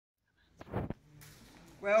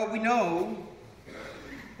Well, we know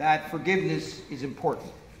that forgiveness is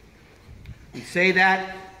important. We say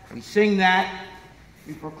that, we sing that,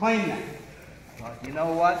 we proclaim that. But you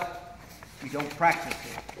know what? We don't practice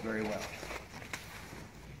it very well.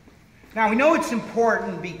 Now, we know it's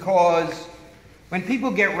important because when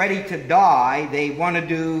people get ready to die, they want to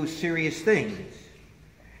do serious things.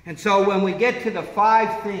 And so when we get to the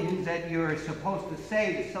 5 things that you're supposed to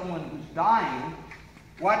say to someone who's dying,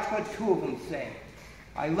 watch what 2 of them say.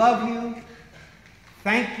 I love you,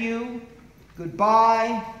 thank you,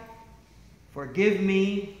 goodbye, forgive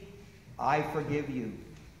me, I forgive you.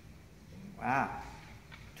 Wow.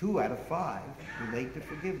 2 out of 5 relate to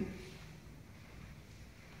forgiveness.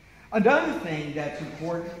 Another thing that's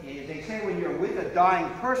important is they say when you're with a dying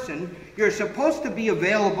person, you're supposed to be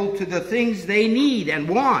available to the things they need and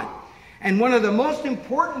want. And one of the most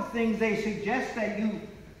important things they suggest that you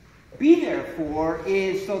be there for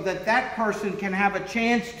is so that that person can have a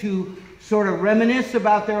chance to sort of reminisce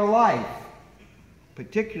about their life.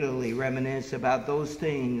 Particularly reminisce about those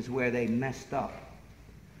things where they messed up,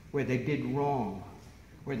 where they did wrong,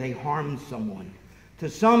 where they harmed someone. To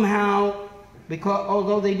somehow, because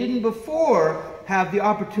although they didn't before, have the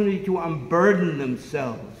opportunity to unburden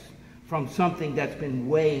themselves from something that's been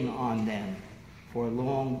weighing on them for a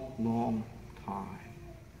long, long time.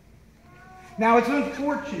 Now, it's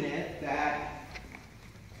unfortunate that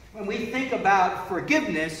when we think about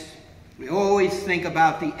forgiveness, we always think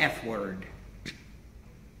about the F word.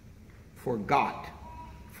 Forgot,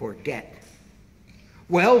 forget.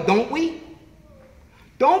 Well, don't we?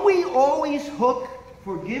 Don't we always hook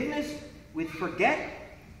forgiveness with forget?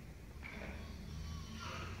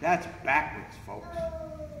 That's backwards, folks.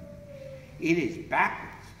 It is backwards.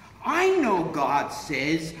 I know God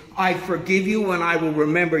says, I forgive you and I will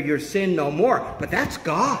remember your sin no more. But that's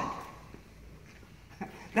God.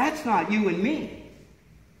 That's not you and me.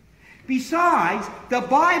 Besides, the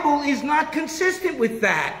Bible is not consistent with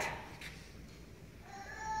that.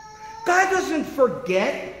 God doesn't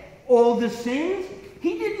forget all the sins.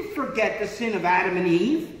 He didn't forget the sin of Adam and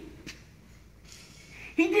Eve.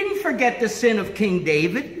 He didn't forget the sin of King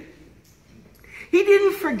David. He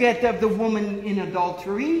didn't forget of the woman in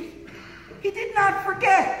adultery. He did not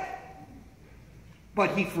forget.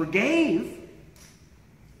 But he forgave.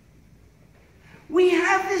 We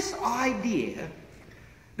have this idea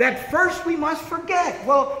that first we must forget.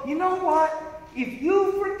 Well, you know what? If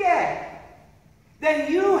you forget,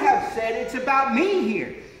 then you have said it's about me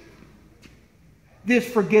here.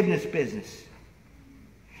 This forgiveness business.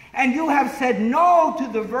 And you have said no to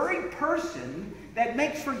the very person that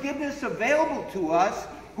makes forgiveness available to us,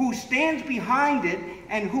 who stands behind it,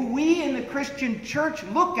 and who we in the Christian church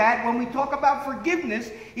look at when we talk about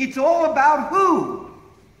forgiveness. It's all about who?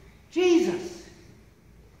 Jesus.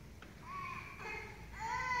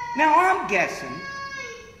 Now, I'm guessing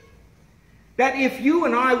that if you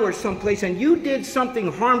and I were someplace and you did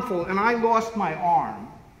something harmful and I lost my arm,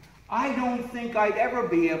 I don't think I'd ever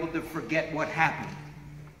be able to forget what happened.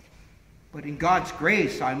 But in God's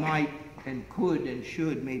grace, I might and could and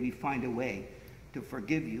should maybe find a way to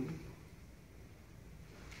forgive you.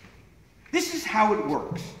 This is how it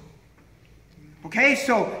works. Okay,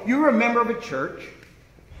 so you're a member of a church,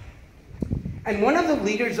 and one of the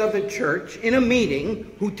leaders of the church in a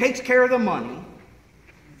meeting who takes care of the money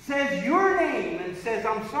says your name and says,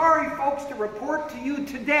 I'm sorry, folks, to report to you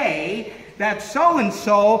today that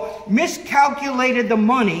so-and-so miscalculated the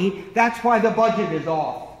money. That's why the budget is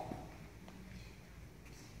off.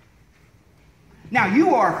 Now,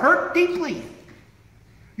 you are hurt deeply.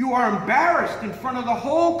 You are embarrassed in front of the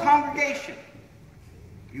whole congregation.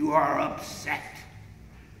 You are upset.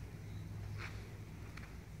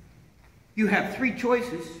 You have 3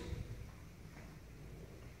 choices.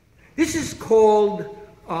 This is called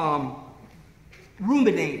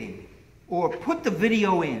ruminating, or put the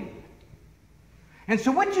video in. And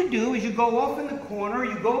so what you do is you go off in the corner,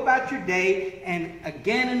 you go about your day, and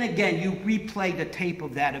again you replay the tape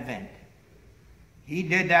of that event. He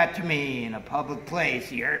did that to me in a public place.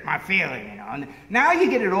 He hurt my feeling, you know. And now you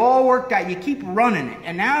get it all worked out. You keep running it.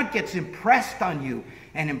 And now it gets impressed on you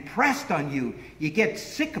and impressed on you. You get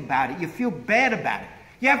sick about it. You feel bad about it.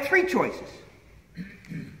 You have 3 choices.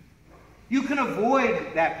 You can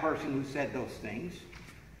avoid that person who said those things.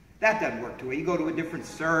 That doesn't work too well. You go to a different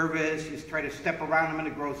service. You try to step around them in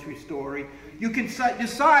a grocery store. You can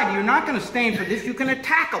decide you're not going to stand for this. You can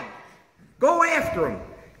attack them. Go after them.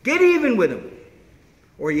 Get even with them.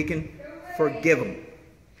 Or you can forgive them.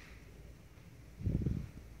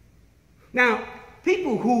 Now,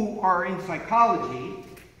 people who are in psychology,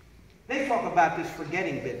 they talk about this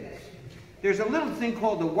forgetting business. There's a little thing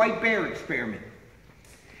called the white bear experiment.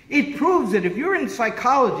 It proves that if you're in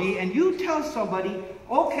psychology and you tell somebody,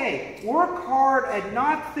 okay, work hard at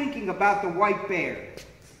not thinking about the white bear,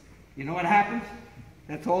 you know what happens?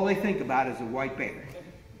 That's all they think about is a white bear.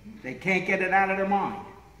 They can't get it out of their mind.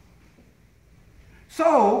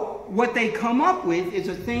 So, what they come up with is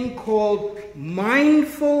a thing called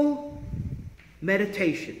mindful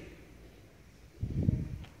meditation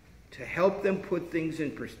to help them put things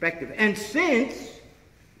in perspective. And since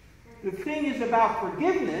the thing is about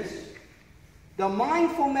forgiveness, the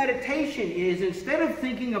mindful meditation is, instead of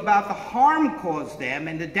thinking about the harm caused them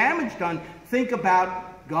and the damage done, think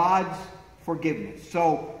about God's forgiveness.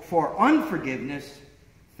 So, for unforgiveness,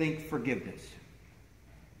 think forgiveness.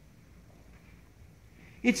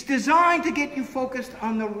 It's designed to get you focused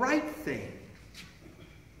on the right thing.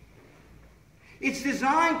 It's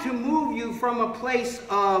designed to move you from a place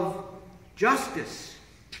of justice.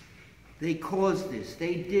 They caused this.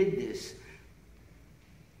 They did this.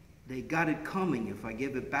 They got it coming if I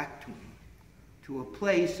give it back to them. To a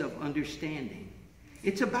place of understanding.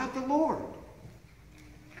 It's about the Lord.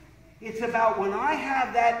 It's about when I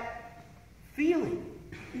have that feeling,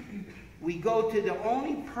 we go to the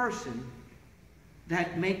only person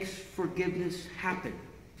that makes forgiveness happen.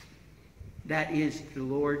 That is the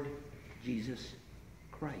Lord Jesus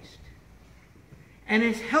Christ. And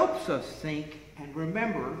it helps us think and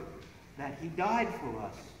remember that he died for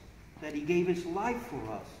us, that he gave his life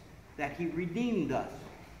for us, that he redeemed us.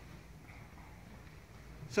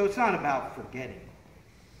 So it's not about forgetting.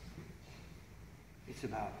 It's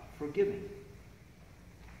about forgiving.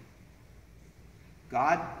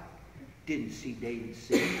 God didn't see David's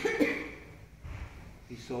sin.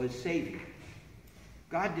 He saw his Savior.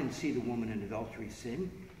 God didn't see the woman in adultery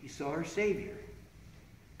sin. He saw her Savior.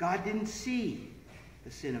 God didn't see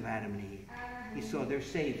the sin of Adam and Eve. He saw their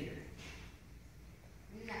Savior.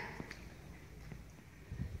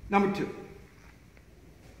 Number 2.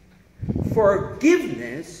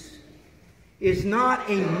 Forgiveness is not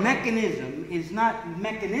a mechanism, is not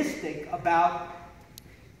mechanistic about,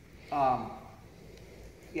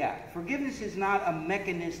 forgiveness is not a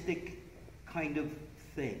mechanistic kind of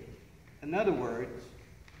thing. In other words,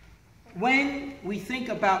 when we think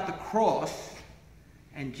about the cross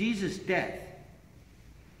and Jesus' death,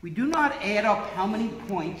 we do not add up how many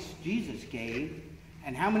points Jesus gave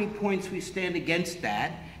and how many points we stand against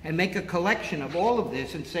that and make a collection of all of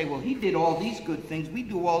this and say, well, he did all these good things, we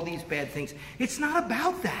do all these bad things. It's not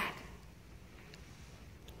about that.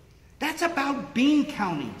 That's about bean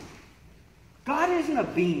counting. God isn't a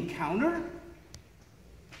bean counter.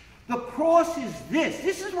 The cross is this.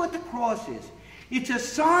 This is what the cross is. It's a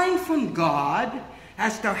sign from God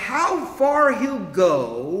as to how far he'll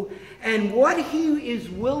go and what he is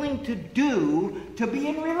willing to do to be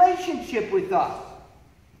in relationship with us.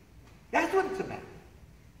 That's what it's about.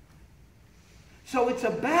 So it's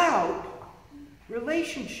about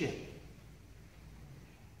relationship.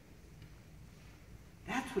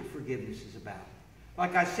 That's what forgiveness is about.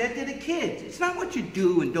 Like I said to the kids, it's not what you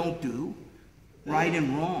do and don't do, right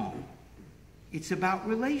and wrong. It's about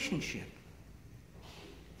relationship.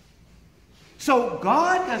 So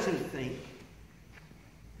God doesn't think,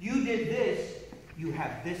 you did this, you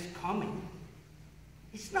have this coming.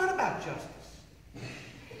 It's not about justice.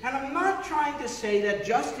 And I'm not trying to say that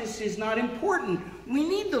justice is not important. We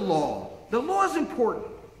need the law. The law is important.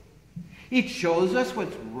 It shows us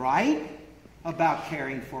what's right about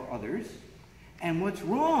caring for others and what's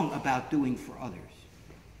wrong about doing for others.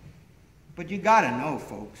 But you got to know,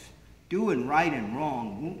 folks, doing right and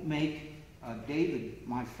wrong won't make David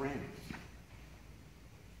my friend.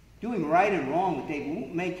 Doing right and wrong with David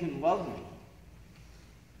won't make him love me.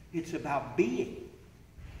 It's about being.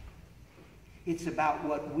 It's about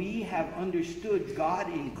what we have understood God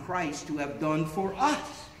in Christ to have done for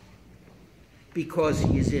us because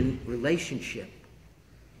he is in relationship.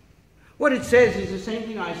 What it says is the same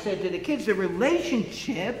thing I said to the kids. The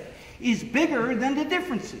relationship is bigger than the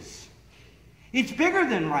differences. It's bigger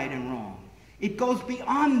than right and wrong. It goes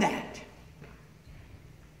beyond that.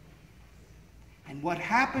 And what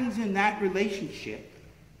happens in that relationship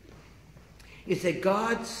is that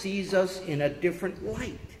God sees us in a different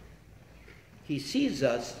light. He sees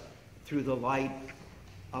us through the light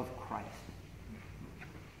of Christ.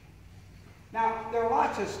 Now, there are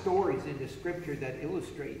lots of stories in the Scripture that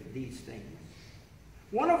illustrate these things.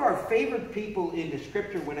 One of our favorite people in the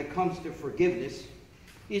Scripture when it comes to forgiveness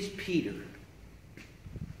is Peter.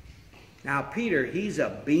 Now, Peter, he's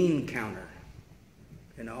a bean counter,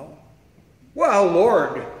 you know. Well,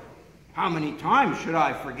 Lord, how many times should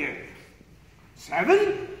I forgive?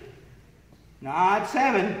 7? Not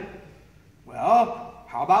 7. Well,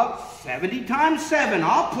 how about 70 times 7?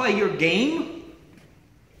 I'll play your game.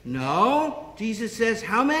 No, Jesus says,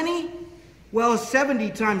 how many? Well,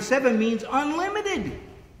 70 times 7 means unlimited.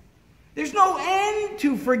 There's no end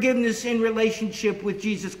to forgiveness in relationship with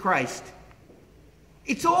Jesus Christ.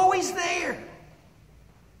 It's always there.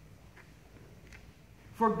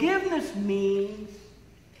 Forgiveness means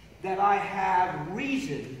that I have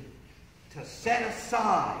reason to set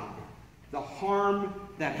aside the harm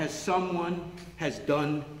that someone has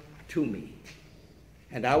done to me.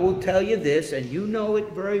 And I will tell you this, and you know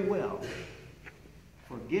it very well.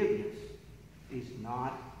 Forgiveness is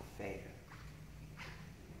not fair.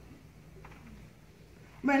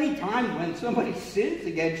 Many times when somebody sins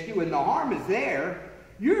against you and the harm is there,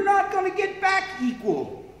 you're not going to get back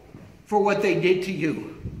equal for what they did to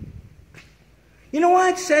you. You know why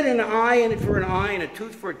it said an eye for an eye and a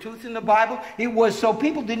tooth for a tooth in the Bible? It was so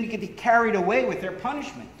people didn't get carried away with their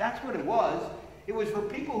punishment. That's what it was. It was for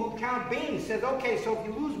people who count beans. It says, okay, so if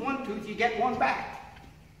you lose one tooth, you get one back.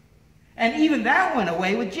 And even that went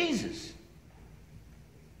away with Jesus.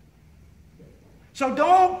 So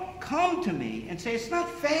don't come to me and say, it's not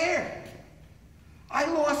fair. I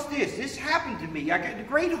lost this. This happened to me. I got the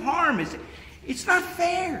great harm. It's not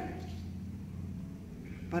fair.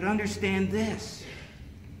 But understand this.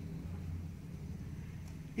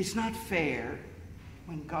 It's not fair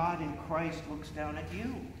when God in Christ looks down at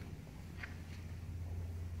you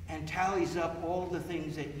and tallies up all the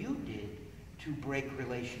things that you did to break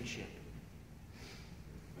relationship,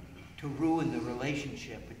 to ruin the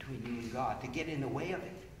relationship between you and God, to get in the way of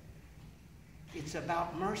it. It's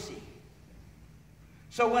about mercy.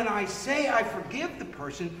 So when I say I forgive the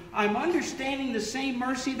person, I'm understanding the same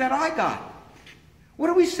mercy that I got. What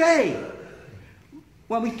do we say?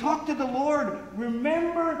 When we talk to the Lord,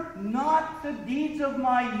 remember not the deeds of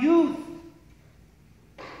my youth.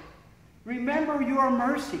 Remember your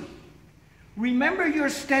mercy. Remember your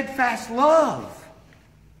steadfast love.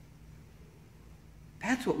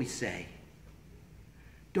 That's what we say.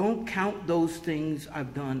 Don't count those things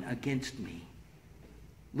I've done against me.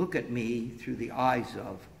 Look at me through the eyes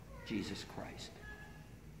of Jesus Christ.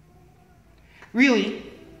 Really,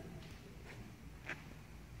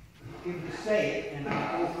 if you say it, and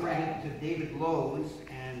I owe credit to David Lowe's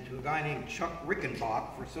and to a guy named Chuck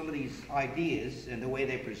Rickenbach for some of these ideas and the way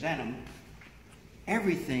they present them,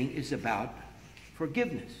 everything is about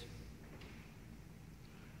forgiveness.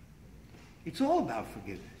 It's all about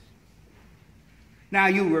forgiveness. Now,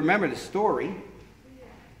 you remember the story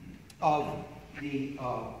of the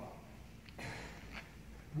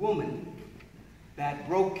woman that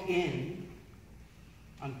broke in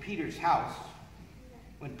on Peter's house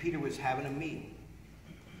when Peter was having a meal.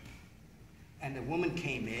 And the woman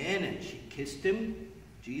came in and she kissed him,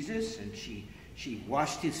 Jesus, and she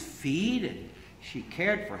washed his feet and she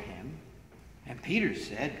cared for him. And Peter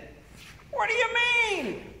said, what do you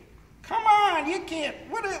mean? Come on, you can't,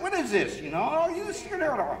 what is this, you know? You just figured it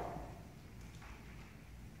out.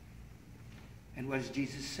 And what does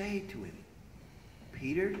Jesus say to him?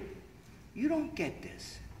 Peter, you don't get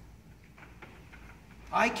this.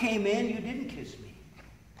 I came in, you didn't kiss me.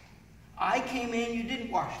 I came in, you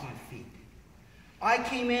didn't wash my feet. I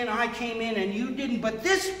came in, and you didn't. But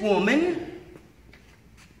this woman,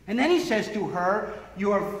 and then he says to her,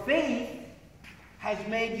 your faith has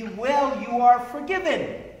made you well, you are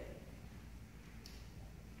forgiven.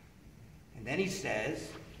 And then he says,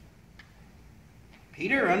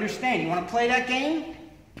 Peter, understand, you want to play that game?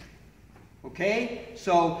 Okay?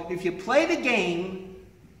 So if you play the game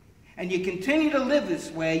and you continue to live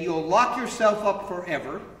this way, you'll lock yourself up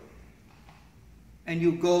forever and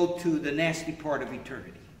you go to the nasty part of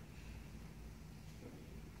eternity.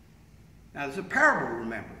 Now there's a parable,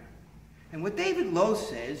 remember. And what David Lowe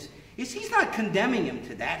says is he's not condemning him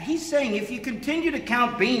to that. He's saying if you continue to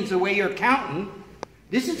count beans the way you're counting,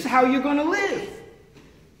 this is how you're going to live.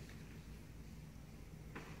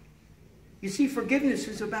 You see, forgiveness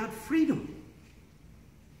is about freedom.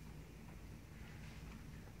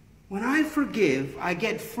 When I forgive, I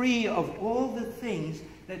get free of all the things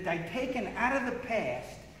that I've taken out of the past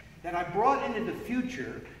that I brought into the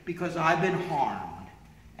future because I've been harmed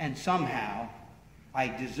and somehow I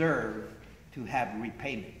deserve to have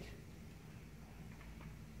repayment.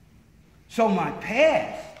 So my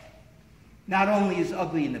past not only is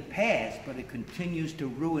ugly in the past, but it continues to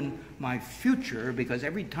ruin my future because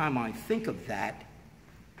every time I think of that,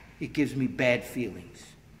 it gives me bad feelings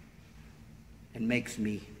and makes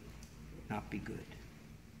me not be good.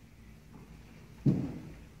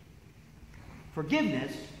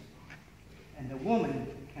 Forgiveness and the woman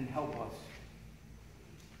can help us.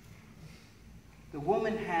 The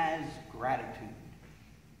woman has gratitude.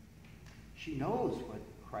 She knows what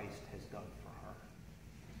Christ has done for her.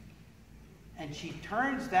 And she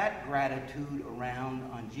turns that gratitude around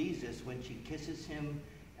on Jesus when she kisses him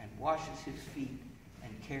and washes his feet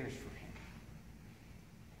and cares for him.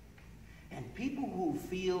 And people who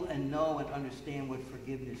feel and know and understand what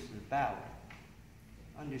forgiveness is about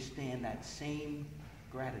understand that same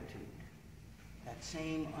gratitude, that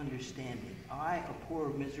same understanding. I, a poor,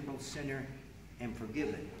 miserable sinner, am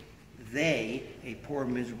forgiven. They, a poor,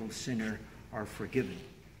 miserable sinner, are forgiven.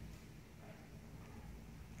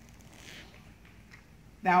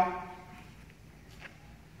 Now,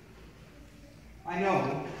 I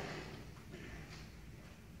know,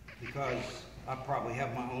 because I probably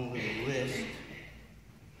have my own little list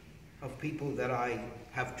of people that I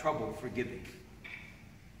have trouble forgiving.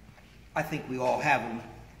 I think we all have them.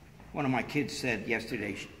 One of my kids said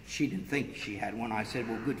yesterday she didn't think she had one. I said,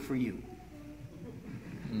 well, good for you.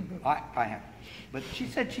 I have. But she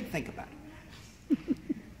said she'd think about it.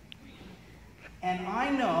 And I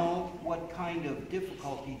know what kind of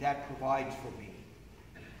difficulty that provides for me,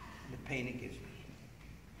 the pain it gives me.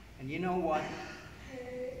 And you know what?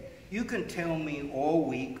 You can tell me all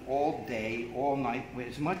week, all day, all night,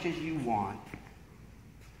 as much as you want,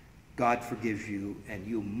 God forgives you, and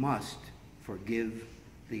you must forgive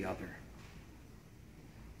the other.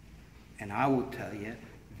 And I will tell you,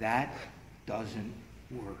 that doesn't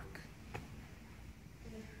work.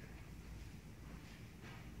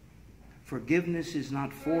 Forgiveness is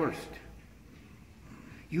not forced.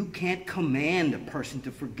 You can't command a person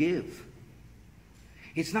to forgive.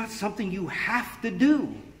 It's not something you have to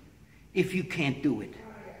do if you can't do it.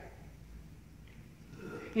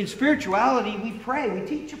 In spirituality, we pray. We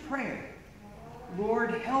teach a prayer.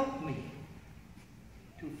 Lord, help me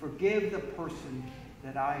to forgive the person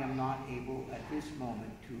that I am not able at this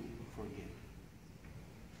moment to forgive.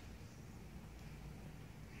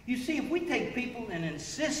 You see, if we take people and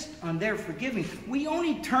insist on their forgiving, we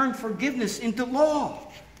only turn forgiveness into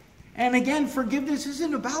law. And again, forgiveness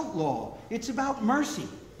isn't about law. It's about mercy.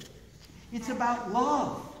 It's about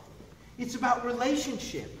love. It's about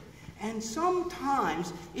relationship. And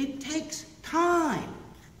sometimes it takes time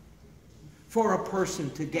for a person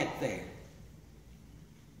to get there.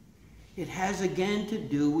 It has again to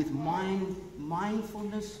do with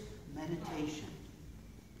mindfulness meditation.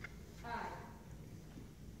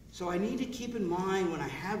 So I need to keep in mind when I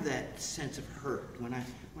have that sense of hurt, when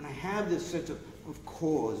I have this sense of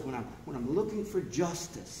cause, when I'm looking for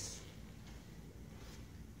justice,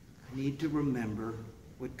 I need to remember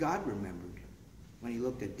what God remembered when he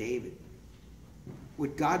looked at David,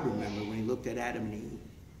 what God remembered when he looked at Adam and Eve,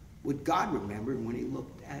 what God remembered when he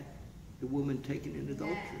looked at the woman taken in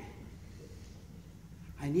adultery.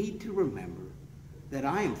 I need to remember that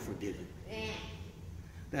I am forgiven,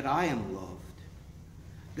 that I am loved,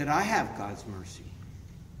 that I have God's mercy.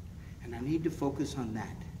 And I need to focus on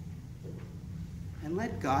that. And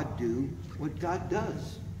let God do what God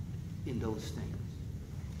does in those things.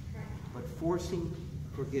 But forcing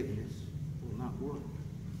forgiveness will not work.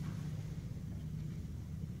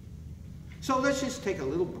 So let's just take a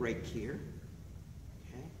little break here.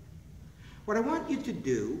 Okay? What I want you to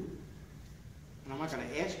do, and I'm not going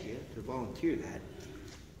to ask you to volunteer that,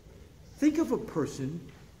 think of a person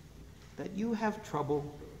that you have trouble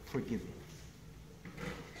forgiving.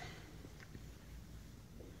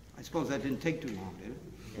 I suppose that didn't take too long, did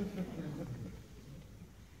it?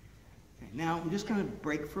 Okay, now, I'm just going to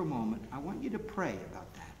break for a moment. I want you to pray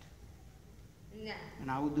about that. No.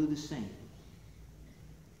 And I will do the same.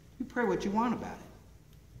 You pray what you want about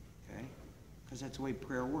it. Okay? Because that's the way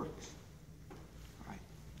prayer works. All right.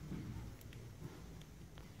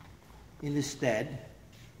 In the stead,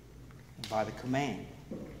 and by the command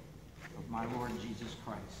of my Lord Jesus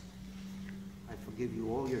Christ, I forgive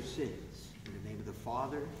you all your sins in the name of the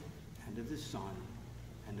Father, and of the Son,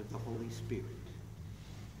 and of the Holy Spirit.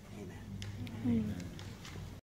 Amen. Amen.